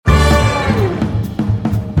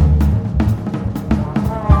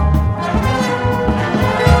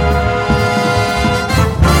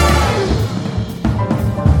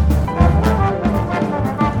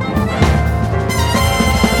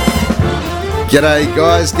G'day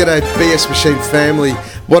guys, g'day BS Machine family.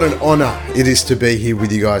 What an honour it is to be here with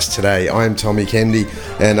you guys today. I am Tommy Kennedy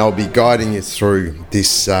and I'll be guiding you through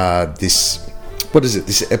this episode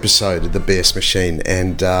of the BS Machine.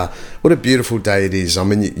 And what a beautiful day it is. I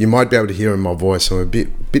mean, you might be able to hear in my voice, I'm a bit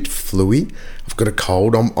fluey. I've got a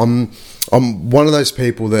cold. I'm one of those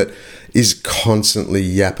people that is constantly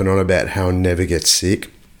yapping on about how I never get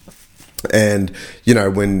sick. And you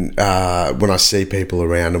know, when I see people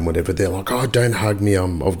around and whatever, they're like, "Oh, don't hug me.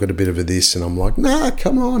 I've got a bit of a this," and I'm like, "Nah,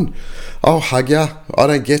 come on, I'll hug ya. I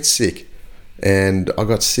don't get sick," and I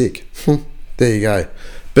got sick. There you go.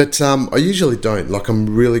 But I usually don't. Like,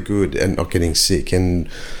 I'm really good at not getting sick, and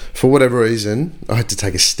for whatever reason, I had to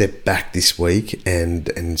take a step back this week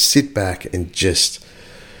and sit back and just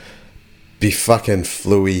be fucking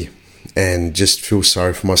fluey. And just feel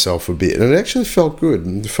sorry for myself a bit. And it actually felt good.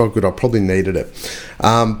 It felt good. I probably needed it.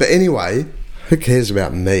 But anyway, who cares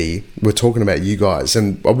about me? We're talking about you guys.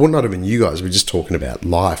 And well, not even you guys. We're just talking about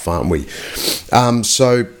life, aren't we?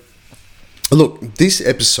 So, look, this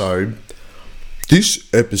episode, I did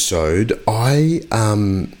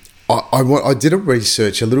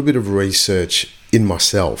a little bit of research in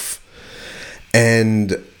myself.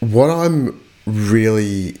 And what I'm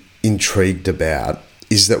really intrigued about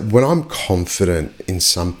is that when I'm confident in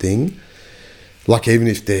something, like even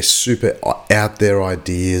if they're super out there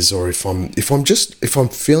ideas, or if I'm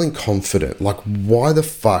feeling confident, like why the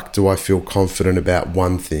fuck do I feel confident about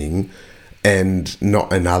one thing and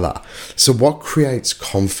not another? So what creates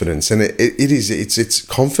confidence? And it's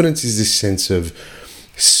confidence is this sense of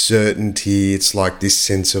certainty. It's like this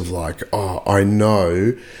sense of like, oh, I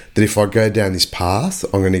know that if I go down this path,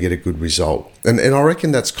 I'm going to get a good result. And I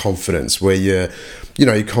reckon that's confidence, where you're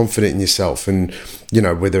confident in yourself. And, you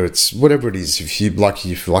know, whether it's whatever it is, if you like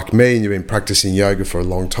me and you've been practicing yoga for a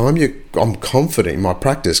long time, I'm confident in my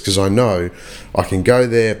practice because I know I can go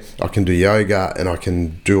there, I can do yoga and I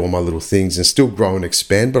can do all my little things and still grow and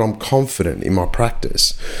expand, but I'm confident in my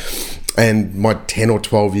practice. And my 10 or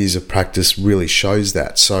 12 years of practice really shows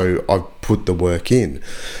that. So I've put the work in.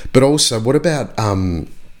 But also, what about, why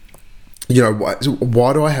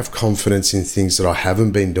do I have confidence in things that I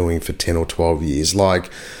haven't been doing for 10 or 12 years? Like,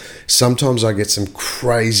 sometimes I get some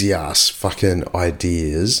crazy ass fucking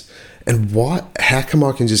ideas. And how come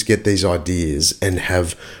I can just get these ideas and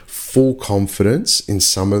have full confidence in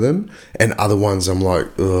some of them, and other ones I'm like,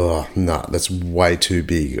 oh, nah, that's way too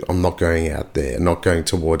big. I'm not going out there, not going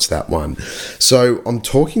towards that one. So I'm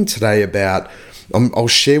talking today about, I'll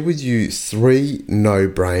share with you 3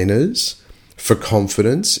 no-brainers for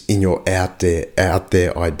confidence in your out there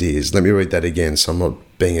ideas. Let me read that again so I'm not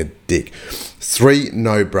being a dick. 3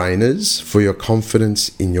 no-brainers for your confidence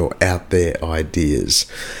in your out there ideas.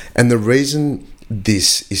 And the reason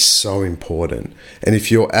this is so important, and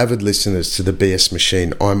if you're avid listeners to the BS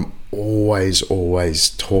Machine, I'm always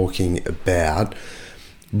talking about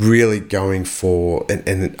really going for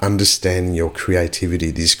and understanding your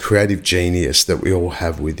creativity, this creative genius that we all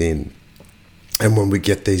have within. And when we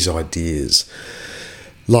get these ideas,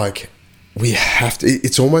 like, we have to,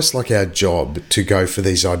 it's almost like our job to go for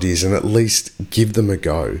these ideas and at least give them a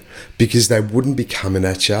go, because they wouldn't be coming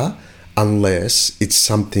at you unless it's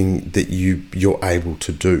something that you're able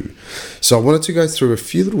to do. So I wanted to go through a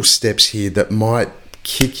few little steps here that might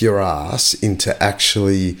kick your ass into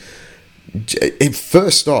actually,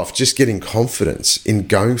 first off, just getting confidence in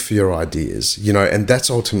going for your ideas, and that's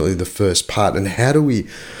ultimately the first part. And how do we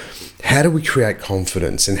create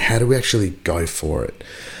confidence, and how do we actually go for it?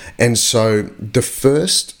 And so the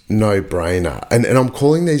first no-brainer, and I'm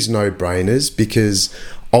calling these no-brainers because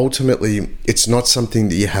ultimately it's not something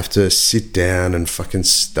that you have to sit down and fucking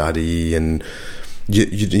study, and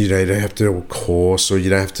you don't have to do a course, or you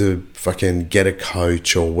don't have to fucking get a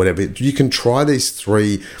coach or whatever. You can try these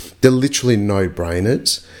 3. They're literally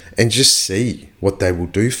no-brainers, and just see what they will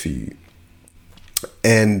do for you.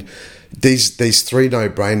 And these 3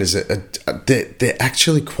 no-brainers, they're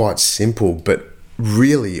actually quite simple, but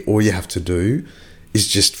really all you have to do is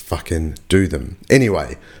just fucking do them.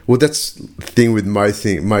 Anyway, well, that's the thing with most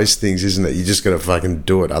things, isn't it? You just got to fucking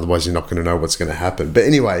do it. Otherwise, you're not going to know what's going to happen. But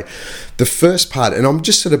anyway, the first part, and I'm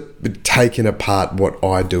just sort of taking apart what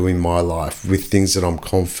I do in my life with things that I'm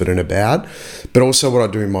confident about, but also what I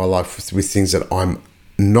do in my life with things that I'm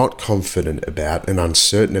not confident about and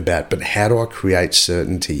uncertain about. But how do I create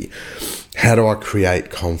certainty? How do I create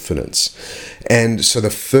confidence? And so the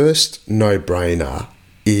first no-brainer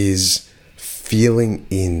is feeling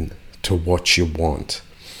in to what you want.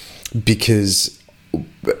 Because,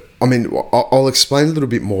 I mean, I'll explain a little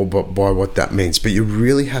bit more by what that means, but you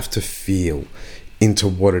really have to feel into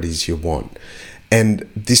what it is you want. And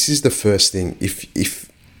this is the first thing.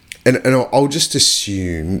 And I'll just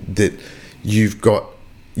assume that you've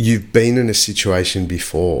been in a situation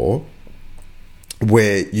before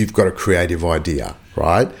where you've got a creative idea,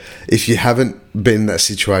 right? If you haven't been in that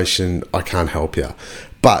situation, I can't help you.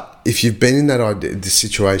 But if you've been in the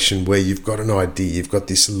situation where you've got an idea, you've got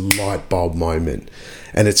this light bulb moment,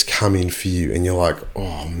 and it's coming for you, and you're like,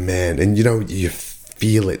 oh man, and you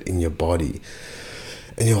feel it in your body.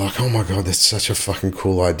 And you're like, oh my God, that's such a fucking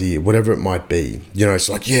cool idea, whatever it might be. It's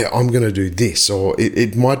like, yeah, I'm going to do this. Or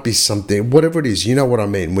it might be something, whatever it is, you know what I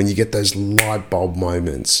mean? When you get those light bulb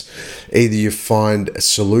moments, either you find a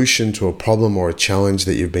solution to a problem or a challenge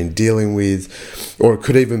that you've been dealing with, or it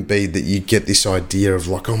could even be that you get this idea of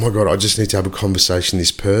like, oh my God, I just need to have a conversation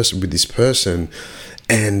with this person.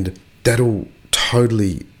 And that'll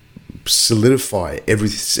totally solidify every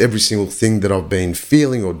single thing that I've been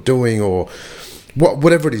feeling or doing or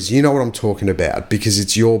whatever it is. You know what I'm talking about, because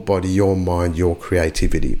it's your body, your mind, your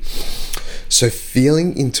creativity. So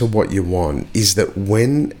feeling into what you want is that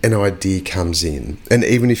when an idea comes in, and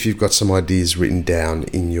even if you've got some ideas written down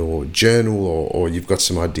in your journal or you've got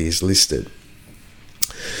some ideas listed,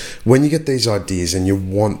 when you get these ideas and you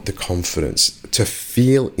want the confidence to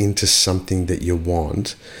feel into something that you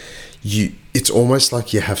want, it's almost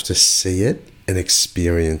like you have to see it and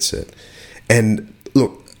experience it. And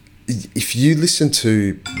look, if you listen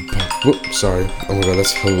to... sorry. Oh my God,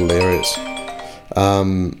 that's hilarious.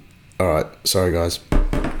 Alright, sorry guys.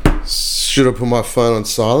 Should have put my phone on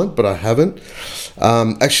silent, but I haven't.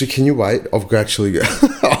 Actually, can you wait? I've actually got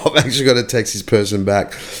to text this person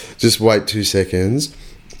back. Just wait 2 seconds.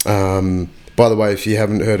 By the way, if you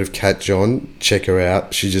haven't heard of Cat John, check her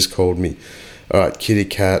out. She just called me. Alright, Kitty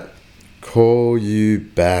Cat, call you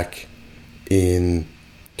back in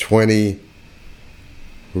 20...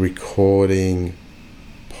 recording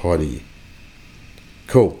potty.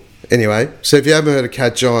 Cool. Anyway, so if you haven't heard of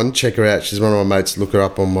Cat John, check her out. She's one of my mates. Look her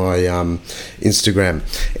up on my Instagram.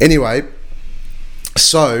 Anyway,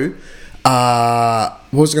 so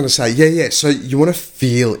what was I going to say? Yeah. So you want to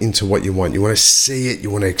feel into what you want. You want to see it. You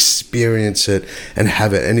want to experience it and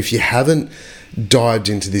have it. And if you haven't dived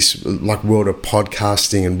into this like world of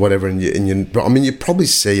podcasting and whatever, you probably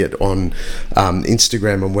see it on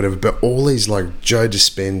Instagram and whatever, but all these like Joe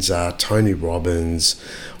Dispenza, Tony Robbins,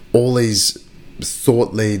 all these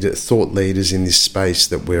thought leaders in this space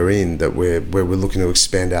that we're in, where we're looking to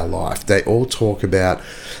expand our life, they all talk about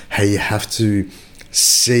how you have to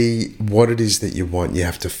see what it is that you want. You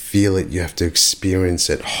have to feel it, you have to experience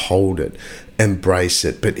it, hold it, embrace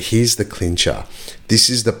it. But here's the clincher. This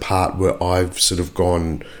is the part where I've sort of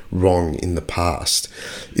gone wrong in the past,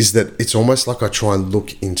 is that it's almost like I try and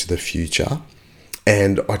look into the future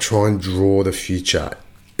and I try and draw the future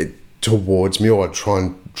towards me, or I try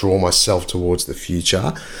and draw myself towards the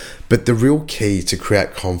future. But the real key to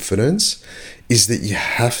create confidence is that you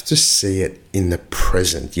have to see it in the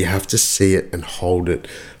present. You have to see it and hold it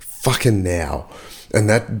fucking now. And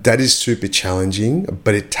that is super challenging,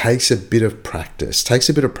 but it takes a bit of practice.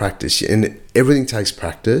 And everything takes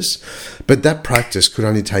practice, but that practice could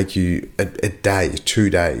only take you a day, 2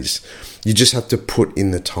 days. You just have to put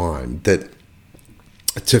in the time. That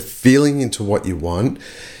to feeling into what you want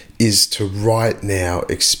is to right now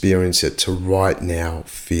experience it, to right now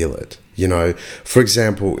feel it. For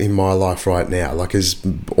example, in my life right now, like as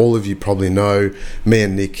all of you probably know, me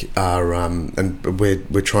and Nick are, and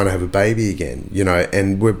we're trying to have a baby again,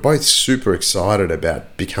 and we're both super excited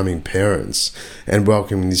about becoming parents and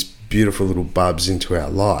welcoming these beautiful little bubs into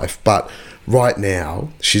our life. But right now,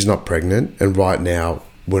 she's not pregnant, and right now,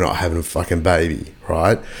 we're not having a fucking baby,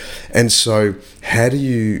 right? And so how do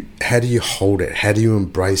you hold it? How do you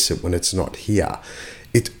embrace it when it's not here?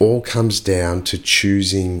 It all comes down to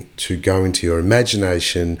choosing to go into your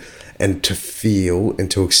imagination and to feel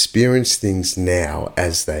and to experience things now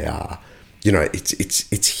as they are.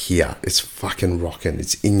 It's here. It's fucking rocking.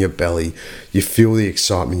 It's in your belly. You feel the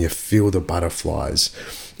excitement. You feel the butterflies.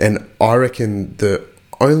 And I reckon the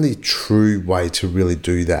only true way to really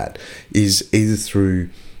do that is either through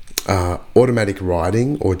automatic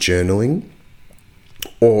writing or journaling,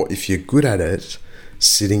 or if you're good at it,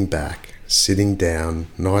 sitting back, sitting down,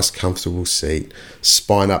 nice comfortable seat,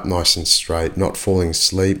 spine up nice and straight, not falling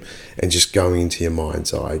asleep, and just going into your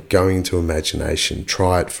mind's eye, going into imagination.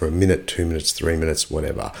 Try it for a minute, 2 minutes, 3 minutes,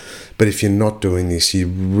 whatever. But if you're not doing this, you're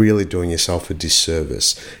really doing yourself a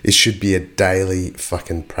disservice. It should be a daily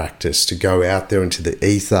fucking practice to go out there into the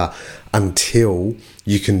ether until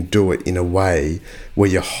you can do it in a way where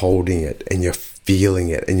you're holding it and you're feeling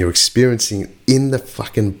it and you're experiencing it in the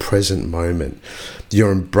fucking present moment.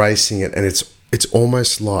 You're embracing it, and it's it's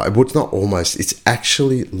almost like, well, it's not almost, it's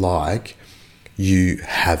actually like you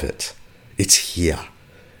have it. It's here.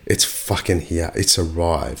 It's fucking here. It's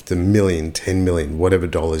arrived. The $1,000,000, $10 million, whatever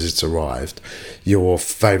dollars, it's arrived. Your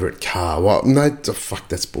favorite car. Well, no, fuck,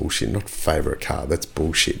 that's bullshit. Not favorite car. That's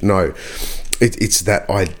bullshit. No, it's that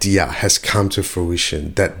idea has come to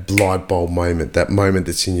fruition. That light bulb moment. That moment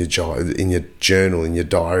that's in your journal, in your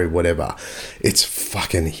diary, whatever. It's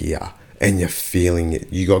fucking here. And you're feeling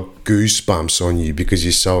it. You got goosebumps on you because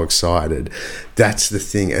you're so excited. That's the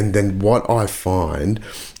thing. And then what I find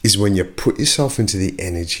is when you put yourself into the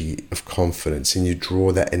energy of confidence and you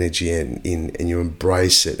draw that energy in and you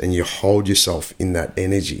embrace it and you hold yourself in that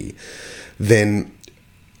energy, then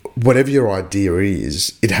whatever your idea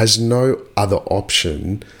is, it has no other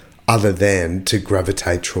option other than to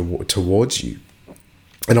gravitate towards you.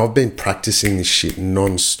 And I've been practicing this shit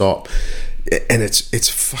non-stop. And it's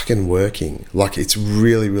fucking working. Like, it's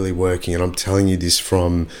really, really working. And I'm telling you this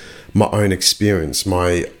from my own experience,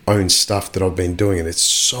 my own stuff that I've been doing. And it's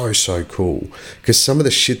so, so cool. Because some of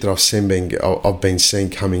the shit that I've been seeing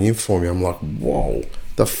coming in for me, I'm like, whoa,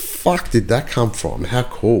 the fuck did that come from? How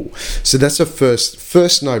cool. So that's the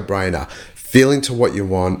first no-brainer. Feel into what you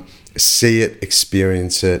want, see it,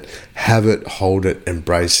 experience it, have it, hold it,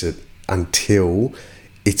 embrace it until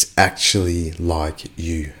it's actually like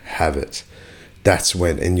you have it. That's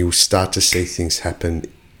when, and you'll start to see things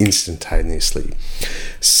happen instantaneously.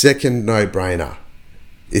 Second no-brainer.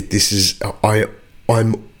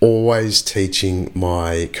 I'm always teaching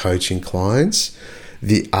my coaching clients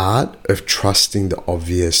the art of trusting the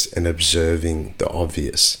obvious and observing the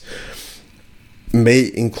obvious. Me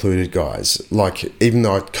included, guys. Like, even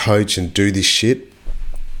though I coach and do this shit,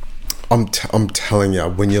 I'm telling you,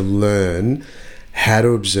 when you learn how to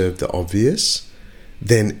observe the obvious,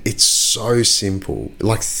 then it's so simple.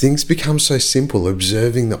 Like, things become so simple,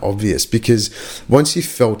 observing the obvious, because once you've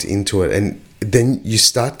felt into it, and then you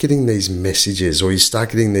start getting these messages, or you start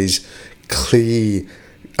getting these clear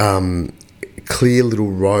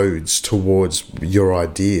little roads towards your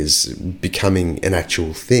ideas becoming an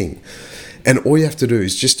actual thing. And all you have to do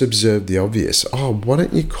is just observe the obvious. Oh, why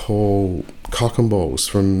don't you call Cock and Balls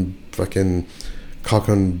from fucking Cock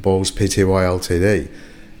and Balls Pty Ltd?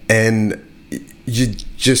 And you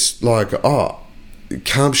just like,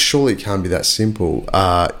 surely it can't be that simple.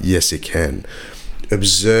 Yes, it can.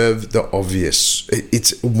 Observe the obvious.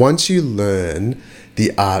 It's once you learn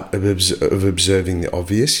the art of observing the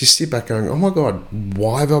obvious, you sit back going, oh my God,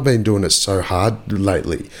 why have I been doing it so hard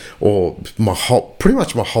lately? Or pretty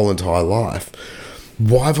much my whole entire life.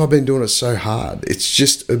 Why have I been doing it so hard? It's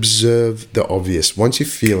just observe the obvious. Once you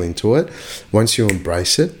feel into it, once you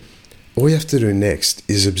embrace it, all you have to do next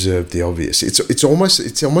is observe the obvious. It's almost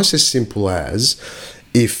as simple as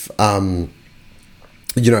if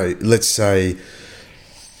let's say,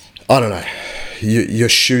 I don't know, your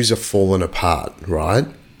shoes are falling apart, right?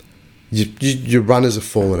 Your runners are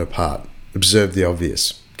falling apart. Observe the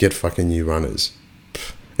obvious. Get fucking new runners.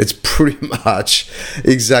 It's pretty much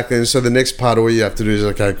exactly. And so the next part, all you have to do is,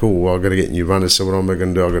 okay, cool, well, I've got to get new runners. So what am I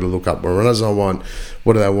going to do? I've got to look up what runners I want.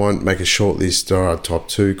 What do they want? Make a short list. All right, top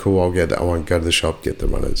 2. Cool, I'll get that. I want to go to the shop, get the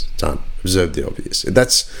runners. Done. Observe the obvious.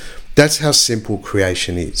 That's how simple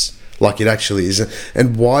creation is. Like, it actually is.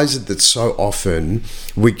 And why is it that so often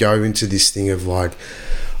we go into this thing of like,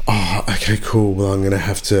 oh, okay, cool, well, I'm going to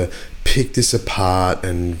have to pick this apart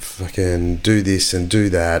and fucking do this and do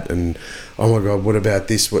that, and oh my God, what about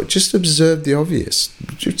this? Just observe the obvious.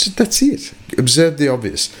 That's it. Observe the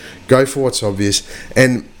obvious. Go for what's obvious.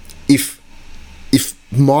 And if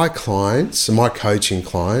my clients, my coaching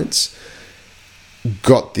clients,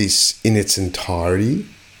 got this in its entirety,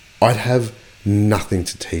 I'd have nothing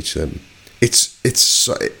to teach them. It's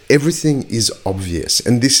so, everything is obvious.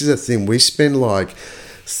 And this is the thing, we spend like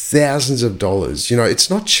thousands of dollars. It's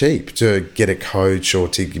not cheap to get a coach or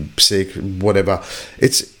to seek whatever.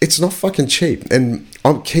 It's not fucking cheap. And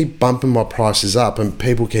I keep bumping my prices up, and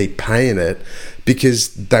people keep paying it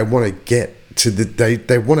because they want to get to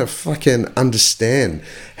they want to fucking understand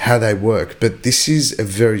how they work. But this is a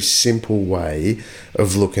very simple way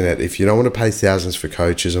of looking at it. If you don't want to pay thousands for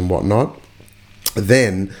coaches and whatnot,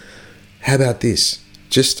 then how about this?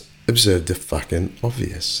 Just observe the fucking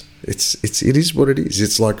obvious. It is what it is.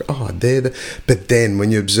 It's like, but then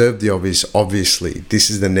when you observe the obvious, obviously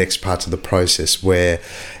this is the next part of the process where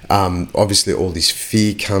obviously all this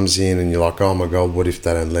fear comes in, and you're like, oh my God, what if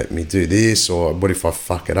they don't let me do this? Or what if I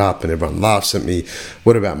fuck it up and everyone laughs at me?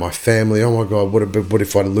 What about my family? Oh my God, what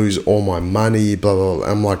if I lose all my money? Blah, blah, blah.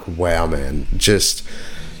 I'm like, wow, man, just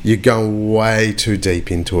You're going way too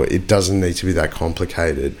deep into it. It doesn't need to be that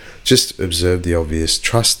complicated. Just observe the obvious,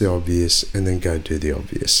 trust the obvious, and then go do the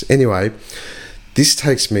obvious. Anyway, this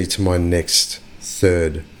takes me to my next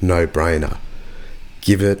third no-brainer.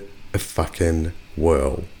 Give it a fucking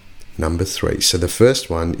whirl. Number 3. So the first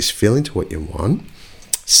one is feel into what you want.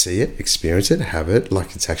 See it, experience it, have it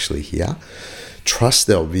like it's actually here. Trust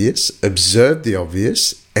the obvious, observe the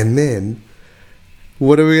obvious, and then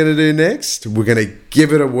what are we going to do next? We're going to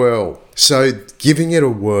give it a whirl. So giving it a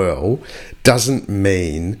whirl doesn't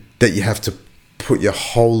mean that you have to put your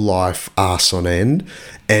whole life ass on end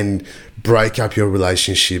and break up your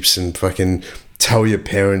relationships and fucking tell your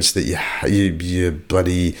parents that you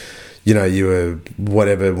bloody, you know, you were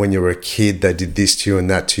whatever when you were a kid, they did this to you and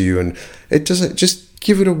that to you. And it doesn't, just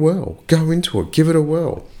give it a whirl. Go into it. Give it a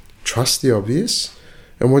whirl. Trust the obvious.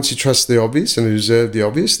 And once you trust the obvious and observe the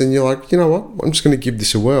obvious, then you're like, you know what? I'm just going to give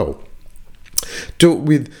this a whirl. Do it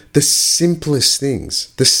with the simplest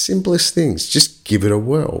things. The simplest things. Just give it a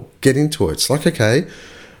whirl. Get into it. It's like, okay,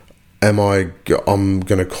 I'm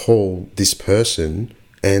going to call this person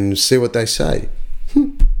and see what they say.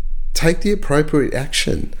 Take the appropriate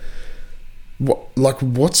action.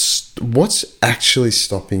 What's actually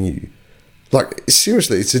stopping you? Like,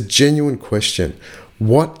 seriously, it's a genuine question.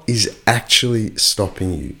 What is actually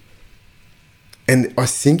stopping you? And I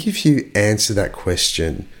think if you answer that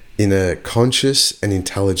question in a conscious and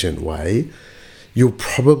intelligent way, you'll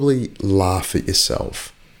probably laugh at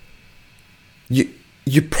yourself.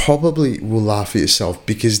 You probably will laugh at yourself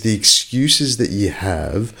because the excuses that you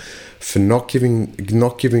have for not giving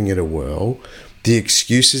it a whirl, the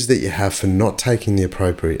excuses that you have for not taking the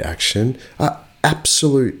appropriate action are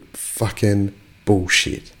absolute fucking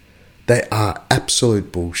bullshit. They are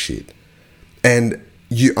absolute bullshit. And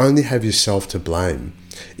you only have yourself to blame.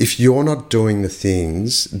 If you're not doing the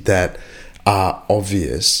things that are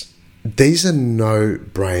obvious, these are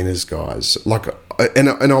no-brainers, guys. Like, and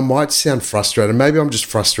I might sound frustrated. Maybe I'm just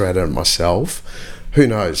frustrated at myself. Who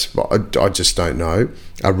knows? I just don't know.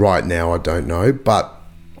 Right now, I don't know. But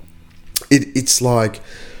it's like,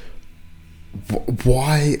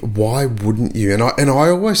 why wouldn't you? And I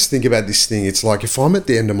always think about this thing. It's like, if I'm at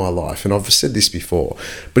the end of my life, and I've said this before,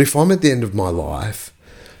 but if I'm at the end of my life,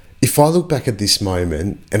 if I look back at this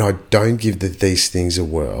moment and I don't give these things a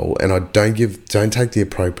whirl and I don't take the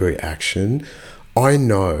appropriate action, I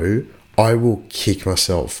know I will kick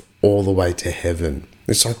myself all the way to heaven.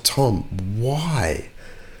 It's like, Tom, why?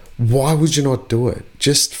 Why would you not do it?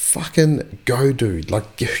 Just fucking go, dude.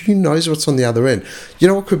 Like, who knows what's on the other end? You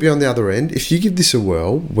know what could be on the other end? If you give this a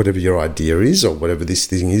whirl, whatever your idea is or whatever this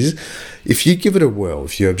thing is, if you give it a whirl,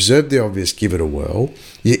 if you observe the obvious, give it a whirl,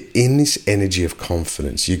 you're in this energy of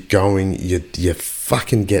confidence. You're going, you're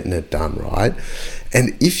fucking getting it done, right?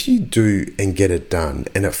 And if you do and get it done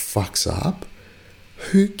and it fucks up,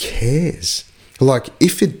 who cares? Like,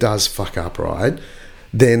 if it does fuck up, right,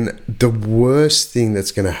 then the worst thing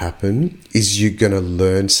that's going to happen is you're going to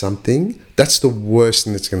learn something. That's the worst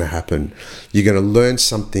thing that's going to happen. You're going to learn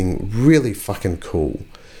something really fucking cool.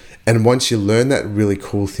 And once you learn that really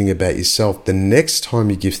cool thing about yourself, the next time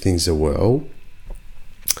you give things a whirl,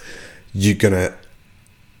 you're going to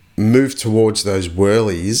move towards those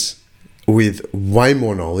whirlies with way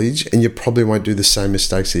more knowledge, and you probably won't do the same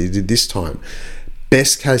mistakes that you did this time.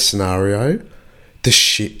 Best case scenario, the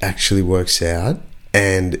shit actually works out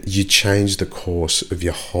and you change the course of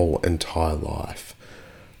your whole entire life.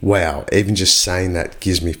 Wow, even just saying that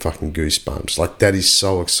gives me fucking goosebumps. Like, that is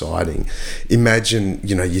so exciting. Imagine,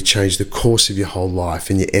 you change the course of your whole life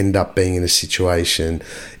and you end up being in a situation,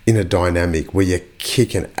 in a dynamic where you're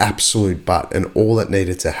kicking absolute butt, and all that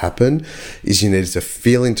needed to happen is you needed to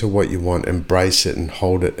feel into what you want, embrace it and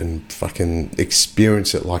hold it and fucking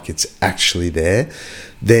experience it like it's actually there.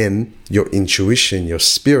 Then your intuition, your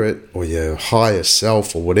spirit, or your higher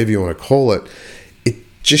self, or whatever you want to call it, it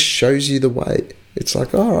just shows you the way. It's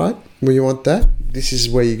like, all right, well, you want that? This is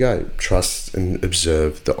where you go. Trust and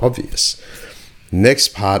observe the obvious.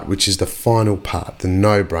 Next part, which is the final part, the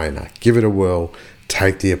no-brainer. Give it a whirl,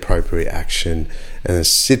 take the appropriate action, and then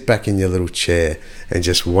sit back in your little chair and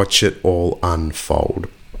just watch it all unfold.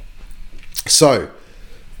 So,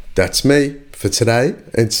 that's me for today.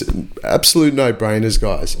 It's absolute no-brainers,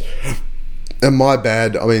 guys. And my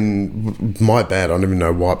bad. I don't even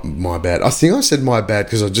know what my bad. I think I said my bad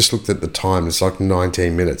because I just looked at the time. It's like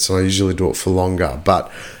 19 minutes, and I usually do it for longer.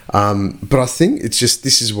 But I think it's just,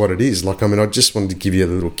 this is what it is. Like, I just wanted to give you a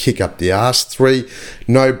little kick up the arse. 3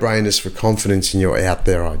 no-brainers for confidence in your out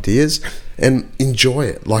there ideas. and enjoy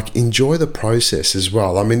it. Like, enjoy the process as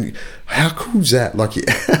well. I mean, how cool is that? Like,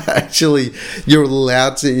 actually, you're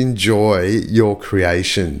allowed to enjoy your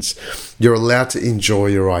creations. You're allowed to enjoy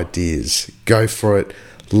your ideas. Go for it.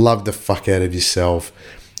 Love the fuck out of yourself.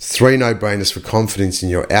 3 no-brainers for confidence in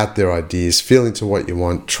your out there ideas. Feel into what you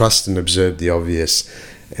want. Trust and observe the obvious.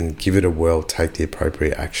 And give it a whirl. Take the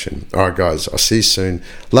appropriate action. All right, guys. I'll see you soon.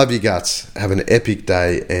 Love you guts. Have an epic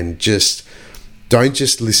day. And don't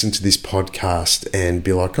just listen to this podcast and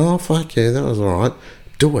be like, oh, fuck yeah, that was all right.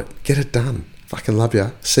 Do it. Get it done. Fucking love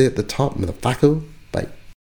you. See you at the top, motherfucker.